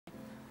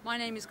My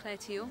name is Clare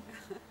Teal.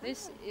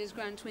 This is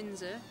Grant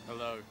Windsor.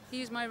 Hello.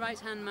 He is my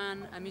right-hand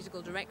man, a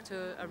musical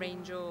director,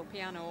 arranger,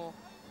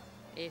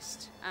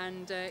 pianoist,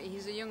 and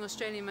he's a young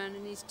Australian man,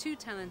 and he's too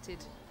talented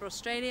for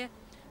Australia.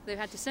 They've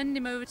had to send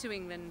him over to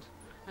England,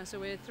 and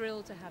so we're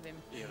thrilled to have him.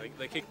 Yeah,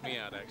 they kicked me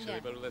out actually,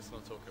 but let's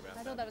not talk about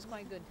that. I thought that was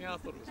quite good. Yeah, I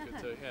thought it was good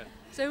too, yeah.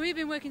 So we've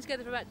been working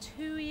together for about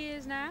 2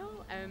 years now.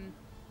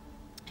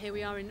 Here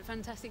we are in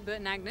fantastic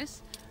Burton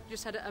Agnes.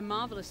 Just had a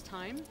marvellous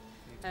time.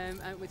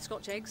 With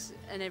Scotch eggs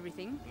and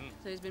everything,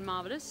 so it's been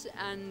marvellous,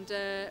 and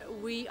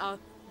we are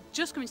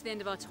just coming to the end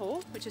of our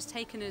tour, which has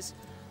taken us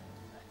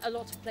a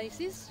lot of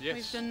places. Yes.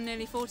 We've done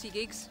nearly 40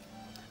 gigs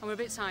and we're a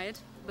bit tired,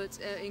 but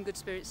in good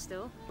spirits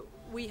still.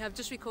 We have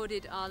just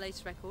recorded our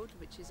latest record,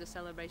 which is a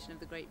celebration of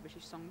the Great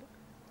British Songbook,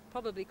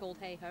 probably called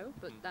Hey Ho,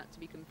 but that to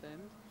be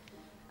confirmed,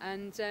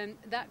 and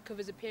that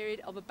covers a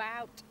period of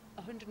about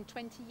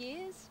 120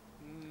 years.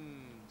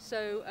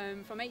 So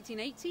from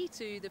 1880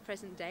 to the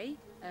present day,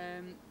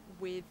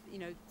 with, you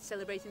know,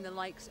 celebrating the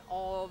likes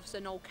of Sir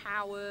Noel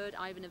Coward,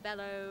 Ivan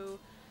Novello,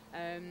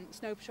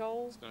 Snow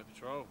Patrol,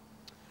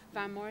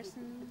 Van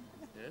Morrison,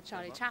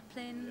 Charlie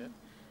Chaplin,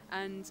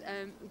 and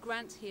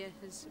Grant here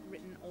has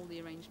written all the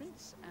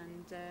arrangements,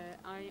 and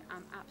I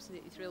am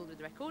absolutely thrilled with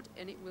the record,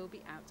 and it will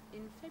be out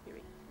in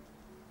February.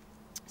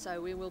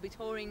 So we will be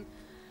touring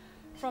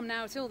from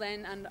now till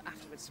then and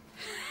afterwards.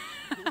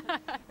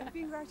 Have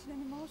you been writing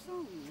any more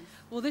songs?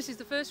 Well, this is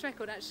the first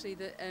record actually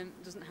that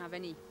doesn't have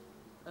any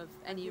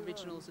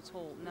originals at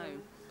all, no,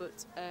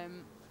 but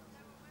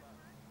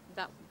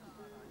that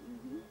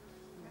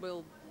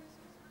will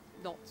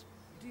not.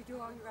 Do you do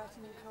all your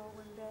writing in car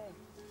one day?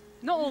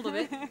 Not all of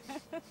it.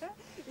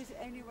 Is it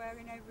anywhere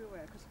and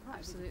everywhere? Cause quite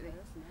absolutely.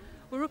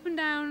 We're up and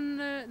down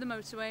the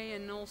motorway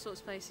and all sorts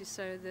of places,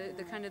 so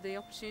the kind of the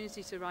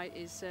opportunity to write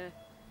is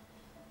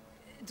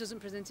doesn't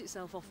present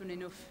itself often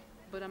enough.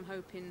 But I'm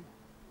hoping,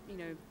 you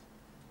know,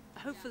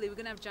 hopefully we're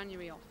going to have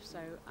January off, so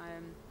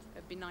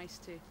it'd be nice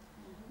to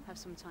have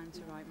some time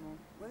to write more.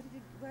 Where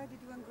did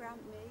you and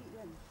Grant meet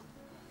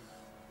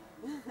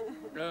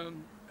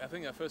then? I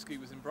think our first gig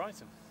was in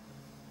Brighton.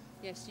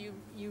 Yes, you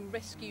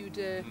rescued.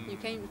 You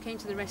came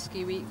to the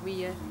rescue.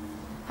 We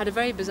had a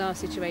very bizarre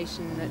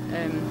situation that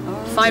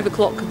 5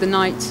 o'clock the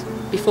night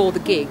before the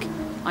gig,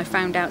 I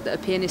found out that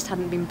a pianist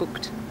hadn't been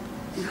booked.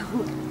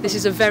 This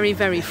is a very,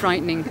 very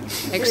frightening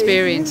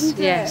experience.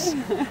 Yes,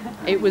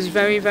 it was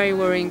very, very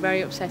worrying,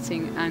 very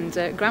upsetting, and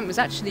Grant was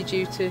actually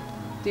due to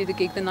do the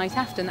gig the night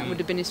after, and that would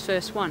have been his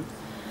first one.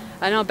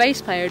 And our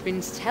bass player had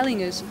been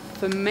telling us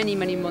for many,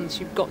 many months,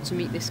 you've got to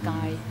meet this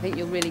guy, I think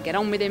you'll really get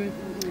on with him.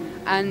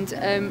 And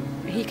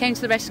he came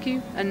to the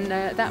rescue, and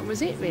that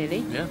was it really.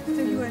 Yeah. So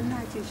you were a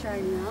knight in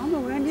shining armour,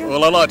 weren't you?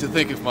 Well, I like to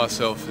think of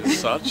myself as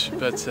such,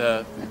 but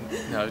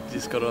no,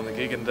 just got on the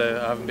gig and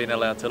I haven't been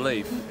allowed to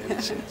leave in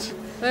a sense.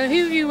 Well,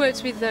 who have you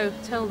worked with though?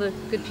 Tell the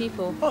good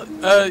people.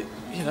 Oh,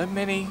 you know,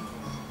 many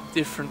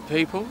different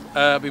people.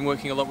 I've been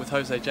working a lot with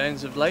Jose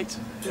James of late,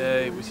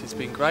 which has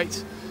been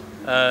great.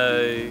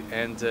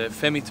 And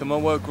Femi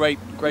Tomowa, great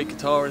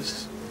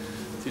guitarist.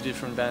 2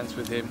 different bands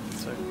with him.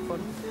 So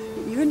fun.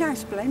 You're a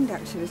nice blend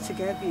actually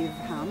together. You've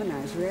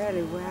harmonised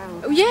really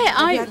well. Oh, yeah,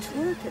 Have you had to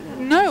work at that?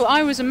 No,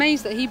 I was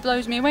amazed that he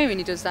blows me away when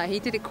he does that. He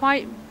did it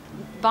quite.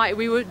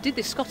 Did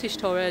this Scottish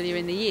tour earlier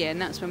in the year, and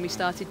that's when we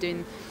started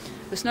doing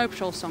the Snow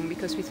Patrol song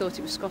because we thought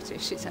it was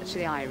Scottish. It's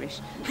actually Irish.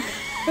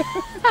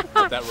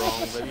 Got that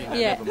wrong, but you know,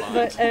 yeah, never mind.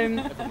 But,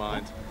 never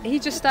mind. He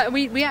just started,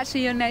 we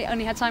actually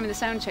only had time in the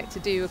sound check to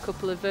do a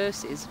couple of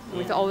verses.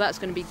 We thought, oh, that's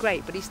going to be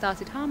great, but he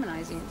started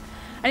harmonising.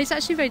 And it's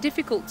actually very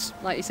difficult,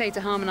 like you say,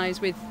 to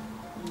harmonise with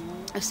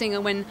a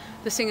singer when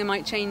the singer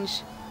might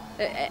change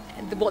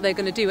what they're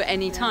going to do at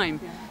any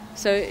time. Yeah.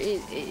 So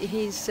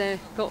he's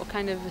got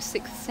kind of a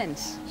sixth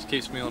sense. Just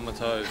keeps me on my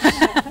toes,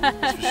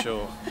 that's for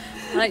sure.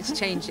 I like to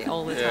change it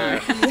all the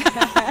time.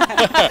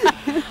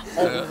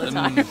 All the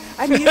time.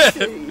 And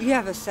you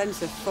have a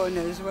sense of fun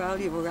as well.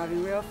 You were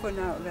having real fun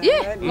out there.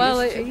 Yeah,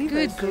 well,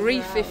 good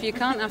grief, if you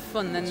can't have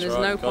fun, then there's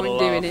no point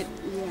doing it.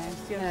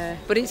 Yes.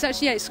 But it's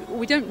actually,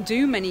 we don't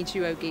do many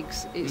duo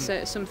gigs. It's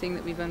something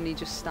that we've only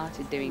just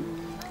started doing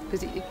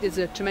because there's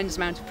a tremendous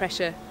amount of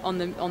pressure on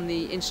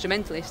the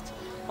instrumentalist,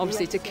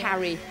 obviously, to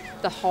carry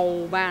the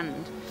whole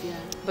band. Yeah.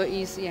 But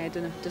he's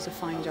does a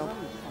fine job.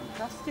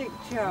 Fantastic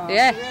job.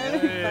 Yeah.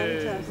 Really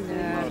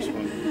fantastic.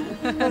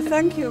 Yeah. Well,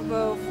 thank you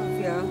both of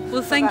you.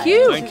 Well, thank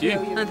you. Thank you.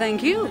 And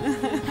thank you.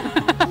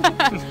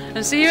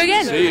 And see you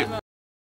again. See you.